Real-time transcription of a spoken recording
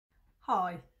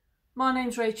Hi, my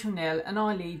name's Rachel Neal and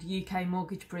I lead UK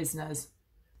mortgage prisoners.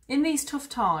 In these tough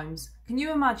times, can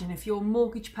you imagine if your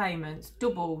mortgage payments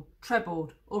doubled,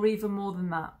 trebled or even more than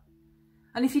that?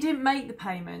 And if you didn't make the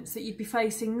payments, that you'd be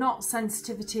facing not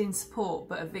sensitivity and support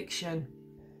but eviction.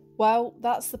 Well,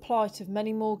 that's the plight of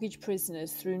many mortgage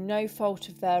prisoners through no fault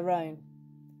of their own,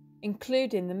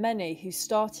 including the many who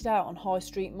started out on high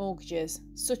street mortgages,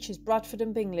 such as Bradford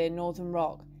and Bingley and Northern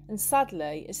Rock. And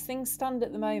sadly, as things stand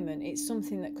at the moment, it's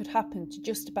something that could happen to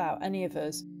just about any of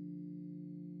us.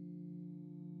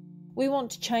 We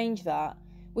want to change that,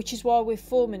 which is why we're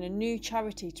forming a new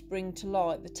charity to bring to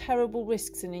light the terrible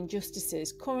risks and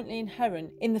injustices currently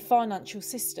inherent in the financial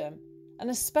system, and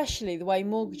especially the way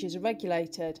mortgages are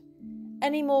regulated.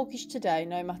 Any mortgage today,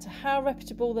 no matter how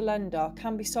reputable the lender,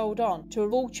 can be sold on to a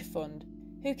vulture fund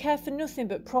who care for nothing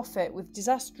but profit, with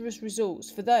disastrous results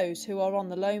for those who are on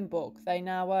the loan book they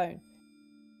now own.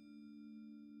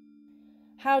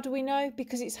 How do we know?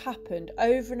 Because it's happened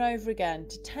over and over again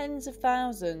to tens of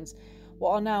thousands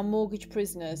what are now mortgage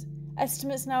prisoners.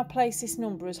 Estimates now place this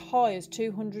number as high as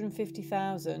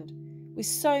 250,000. With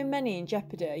so many in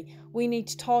jeopardy, we need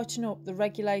to tighten up the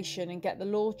regulation and get the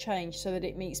law changed so that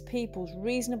it meets people's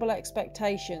reasonable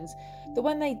expectations that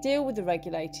when they deal with a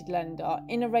regulated lender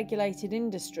in a regulated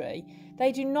industry,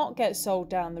 they do not get sold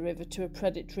down the river to a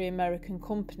predatory American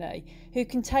company who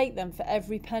can take them for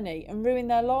every penny and ruin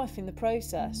their life in the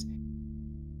process,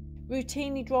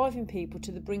 routinely driving people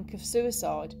to the brink of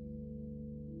suicide.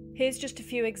 Here's just a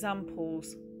few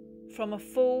examples. From a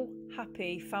full,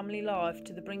 happy family life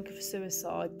to the brink of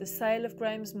suicide, the sale of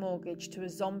Graham's mortgage to a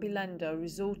zombie lender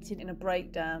resulted in a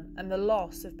breakdown and the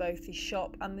loss of both his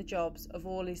shop and the jobs of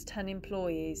all his 10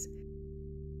 employees.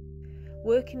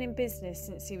 Working in business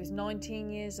since he was 19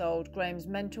 years old, Graham's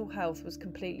mental health was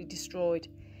completely destroyed.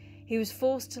 He was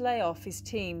forced to lay off his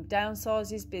team, downsize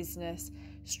his business,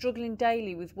 struggling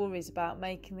daily with worries about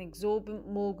making the exorbitant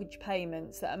mortgage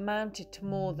payments that amounted to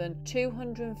more than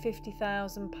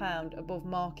 £250,000 above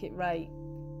market rate.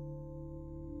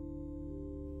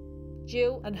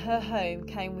 Jill and her home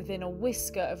came within a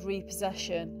whisker of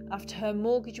repossession after her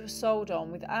mortgage was sold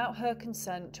on without her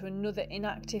consent to another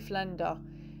inactive lender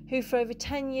who for over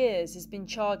 10 years has been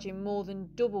charging more than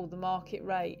double the market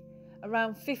rate,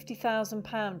 around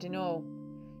 £50,000 in all.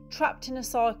 Trapped in a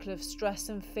cycle of stress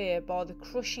and fear by the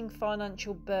crushing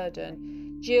financial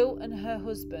burden, Jill and her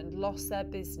husband lost their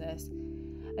business,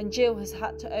 and Jill has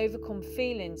had to overcome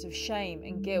feelings of shame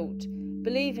and guilt,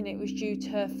 believing it was due to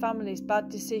her family's bad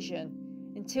decision,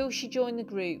 until she joined the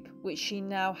group which she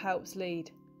now helps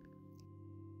lead.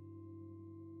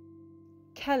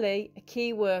 Kelly, a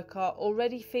key worker,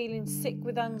 already feeling sick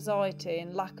with anxiety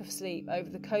and lack of sleep over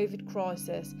the COVID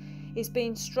crisis, is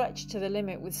being stretched to the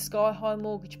limit with sky-high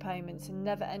mortgage payments and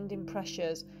never-ending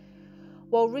pressures.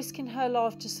 While risking her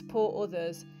life to support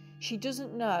others, she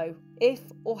doesn't know if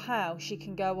or how she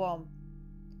can go on.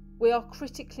 We are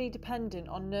critically dependent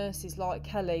on nurses like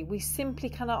Kelly. We simply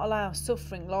cannot allow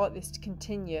suffering like this to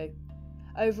continue.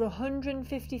 Over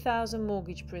 150,000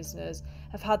 mortgage prisoners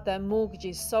have had their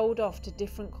mortgages sold off to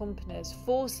different companies,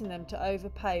 forcing them to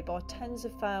overpay by tens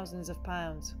of thousands of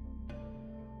pounds.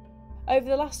 Over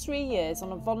the last 3 years,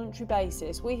 on a voluntary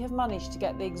basis, we have managed to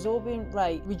get the exorbitant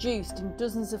rate reduced in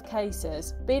dozens of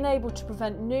cases, being able to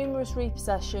prevent numerous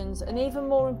repossessions and, even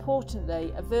more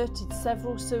importantly, averted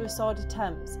several suicide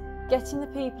attempts, getting the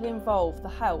people involved the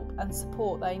help and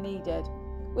support they needed.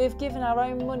 We have given our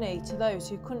own money to those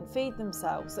who couldn't feed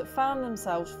themselves, that found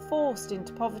themselves forced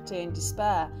into poverty and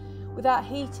despair without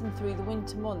heating through the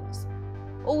winter months.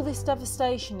 All this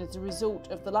devastation is a result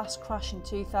of the last crash in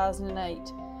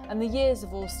 2008 and the years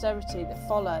of austerity that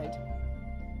followed.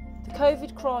 The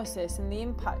COVID crisis and the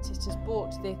impact it has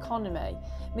brought to the economy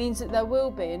means that there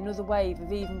will be another wave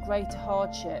of even greater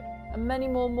hardship and many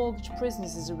more mortgage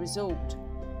prisoners as a result,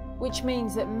 which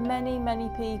means that many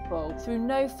people, through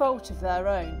no fault of their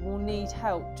own, will need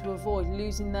help to avoid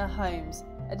losing their homes,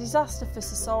 a disaster for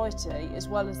society as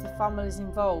well as the families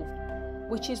involved,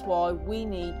 which is why we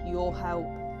need your help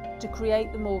to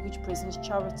create the Mortgage Prisoners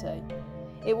Charity.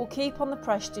 It will keep on the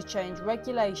pressure to change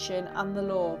regulation and the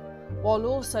law, while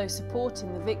also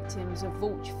supporting the victims of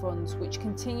vulture funds which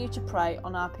continue to prey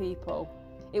on our people.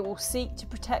 It will seek to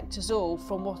protect us all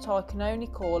from what I can only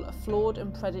call a flawed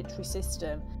and predatory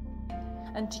system.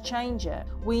 And to change it,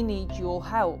 we need your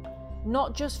help,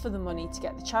 not just for the money to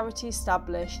get the charity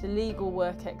established, the legal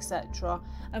work, etc.,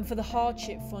 and for the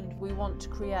hardship fund we want to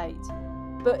create,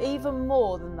 but even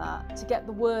more than that, to get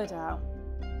the word out.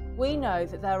 We know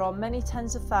that there are many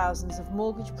tens of thousands of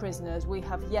mortgage prisoners we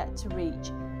have yet to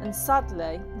reach, and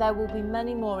sadly, there will be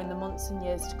many more in the months and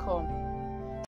years to come.